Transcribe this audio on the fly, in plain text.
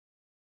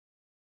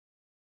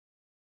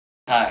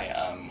Hi,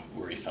 I'm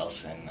Uriel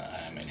Felsen.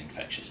 I'm an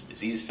infectious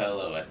disease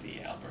fellow at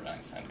the Albert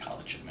Einstein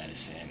College of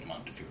Medicine,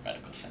 Montefiore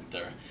Medical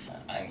Center.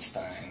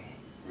 Einstein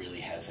really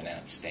has an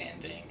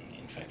outstanding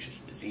infectious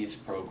disease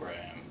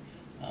program.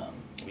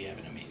 We have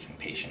an amazing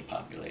patient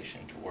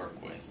population to work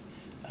with,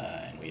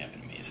 and we have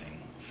an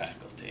amazing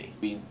faculty.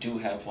 We do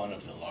have one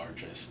of the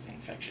largest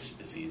infectious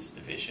disease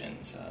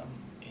divisions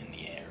in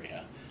the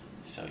area,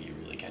 so you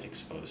really get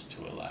exposed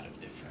to a lot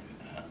of different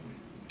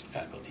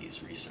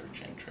faculty's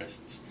research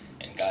interests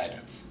and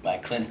guidance. My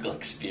clinical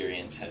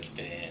experience has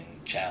been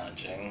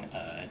challenging.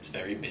 It's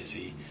very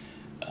busy,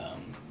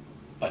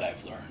 but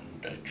I've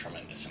learned a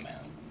tremendous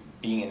amount.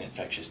 Being an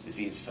infectious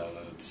disease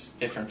fellow, it's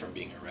different from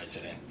being a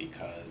resident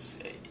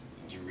because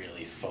you're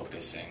really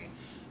focusing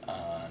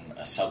on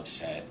a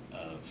subset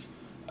of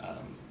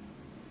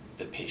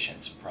the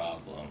patient's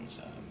problems.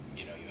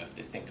 You have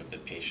to think of the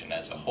patient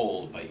as a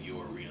whole, but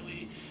you're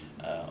really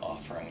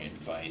offering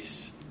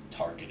advice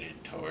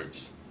targeted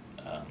towards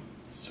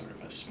sort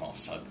of a small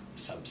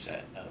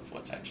subset of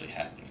what's actually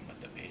happening with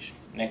the patient.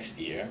 Next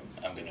year,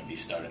 I'm going to be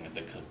starting with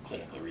the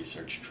clinical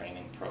research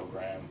training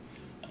program.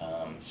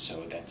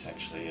 So that's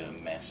actually a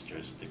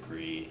master's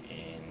degree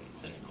in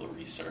clinical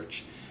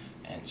research.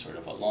 And sort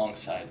of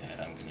alongside that,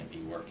 I'm going to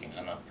be working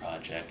on a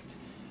project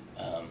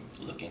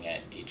looking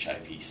at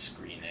HIV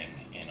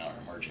screening in our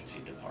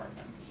emergency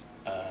departments.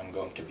 I'm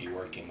going to be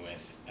working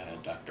with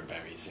Dr.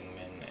 Barry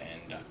Zingman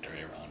and Dr.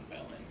 Aaron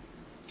Bellin.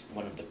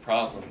 One of the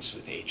problems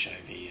with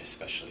HIV,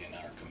 especially in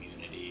our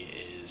community,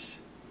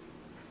 is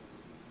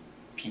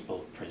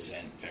people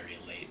present very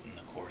late in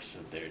the course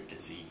of their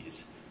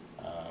disease.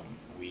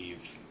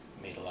 We've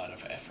made a lot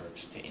of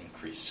efforts to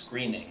increase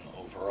screening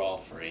overall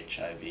for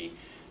HIV,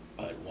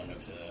 but one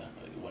of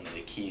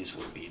the keys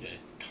will be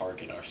to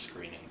target our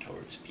screening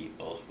towards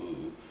people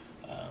who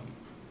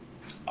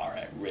are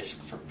at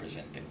risk for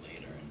presenting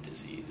later in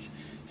disease.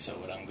 So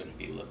what I'm going to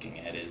be looking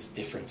at is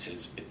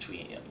differences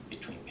between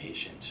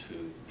patients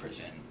who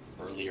present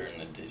earlier in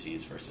the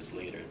disease versus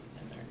later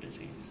in their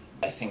disease.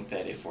 I think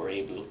that if we're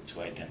able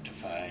to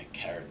identify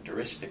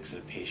characteristics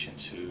of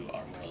patients who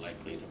are more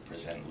likely to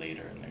present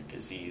later in their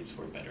disease,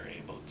 we're better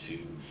able to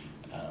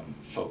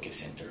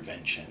focus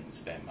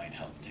interventions that might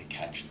help to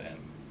catch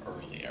them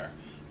earlier,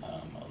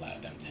 allow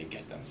them to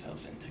get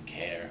themselves into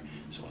care,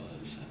 as well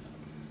as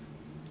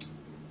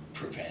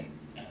prevent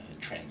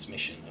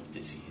transmission of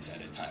disease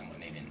at a time when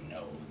they didn't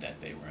know that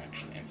they were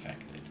actually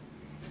infected.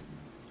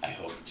 I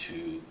hope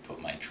to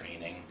put my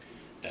training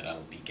that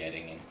I'll be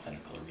getting in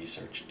clinical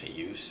research to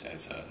use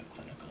as a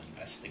clinical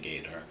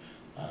investigator,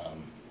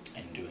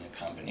 and doing a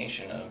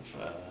combination of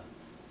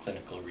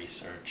clinical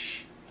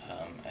research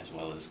as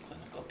well as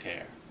clinical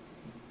care.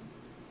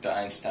 The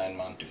Einstein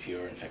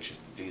Montefiore Infectious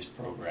Disease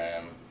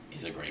Program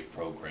is a great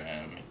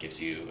program. It gives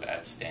you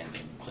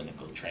outstanding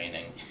clinical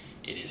training.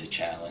 It is a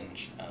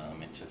challenge.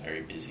 It's a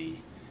very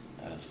busy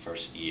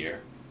first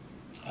year,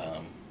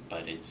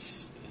 but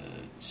it's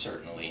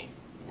certainly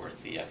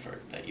worth the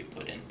effort that you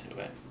put into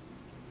it.